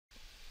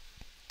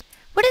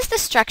the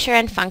structure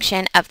and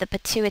function of the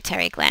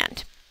pituitary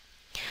gland?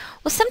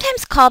 Well,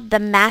 sometimes called the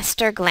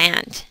master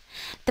gland.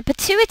 The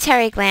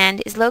pituitary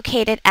gland is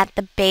located at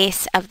the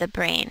base of the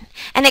brain,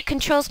 and it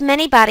controls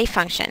many body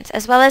functions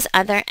as well as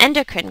other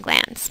endocrine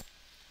glands.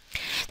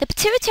 The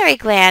pituitary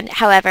gland,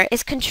 however,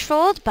 is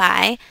controlled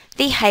by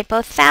the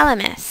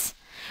hypothalamus,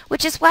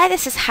 which is why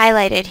this is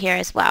highlighted here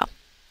as well.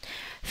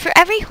 For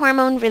every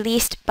hormone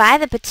released by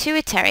the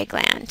pituitary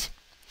gland,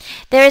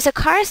 there is a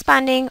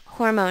corresponding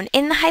hormone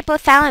in the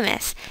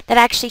hypothalamus that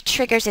actually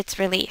triggers its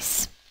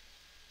release.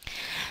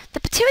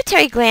 The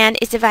pituitary gland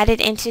is divided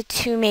into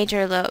two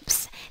major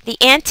lobes, the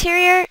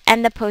anterior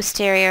and the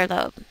posterior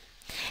lobe.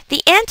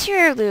 The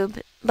anterior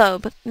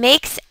lobe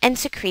makes and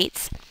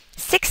secretes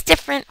 6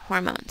 different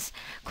hormones: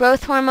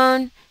 growth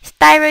hormone,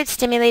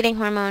 thyroid-stimulating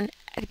hormone,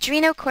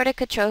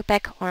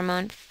 adrenocorticotropic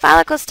hormone,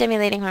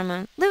 follicle-stimulating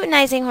hormone,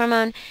 luteinizing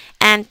hormone,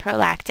 and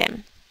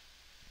prolactin.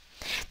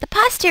 The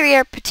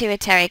posterior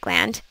pituitary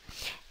gland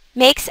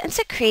makes and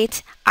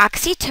secretes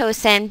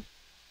oxytocin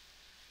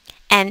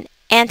and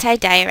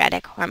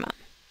antidiuretic hormone.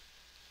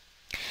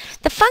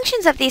 The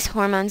functions of these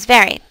hormones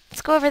vary.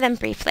 Let's go over them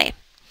briefly.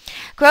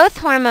 Growth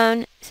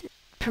hormone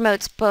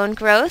promotes bone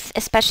growth,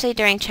 especially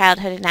during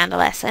childhood and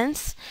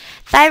adolescence.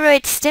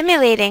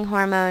 Thyroid-stimulating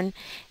hormone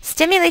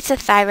stimulates the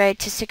thyroid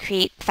to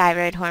secrete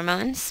thyroid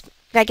hormones,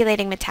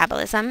 regulating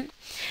metabolism.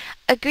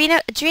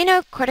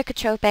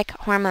 Adrenocorticotropic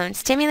hormone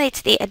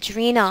stimulates the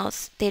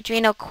adrenals, the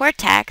adrenal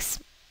cortex,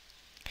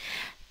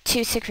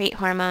 to secrete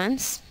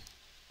hormones.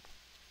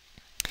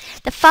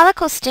 The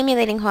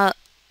follicle-stimulating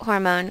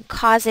hormone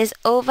causes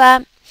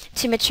ova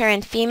to mature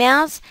in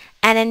females,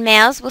 and in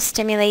males will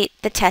stimulate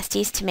the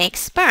testes to make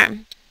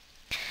sperm.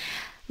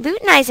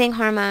 Luteinizing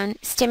hormone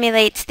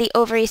stimulates the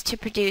ovaries to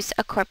produce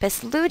a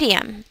corpus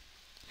luteum,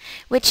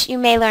 which you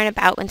may learn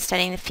about when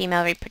studying the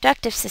female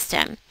reproductive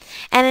system.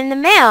 And in the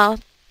male,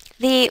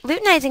 the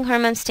luteinizing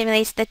hormone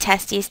stimulates the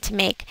testes to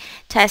make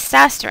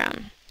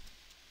testosterone.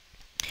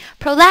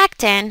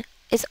 Prolactin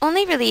is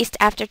only released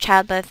after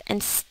childbirth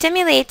and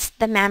stimulates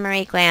the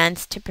mammary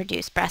glands to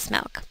produce breast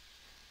milk.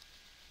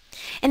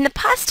 In the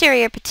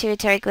posterior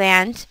pituitary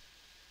gland,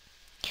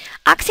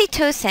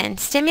 oxytocin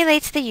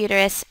stimulates the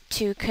uterus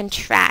to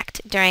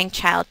contract during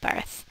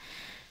childbirth.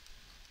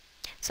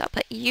 So I'll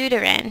put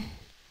uterine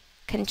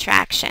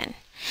contraction.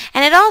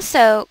 And it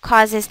also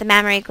causes the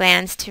mammary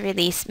glands to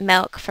release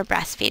milk for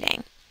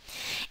breastfeeding.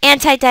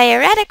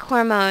 Antidiuretic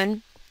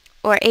hormone,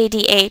 or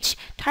ADH,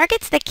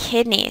 targets the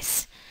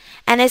kidneys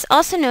and is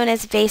also known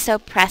as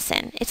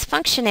vasopressin. Its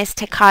function is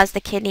to cause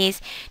the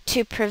kidneys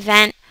to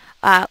prevent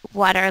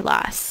water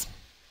loss.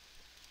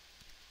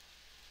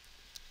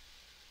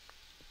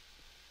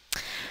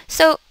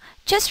 So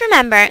just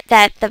remember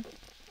that the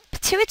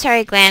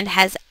pituitary gland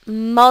has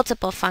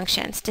multiple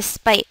functions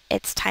despite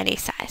its tiny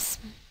size.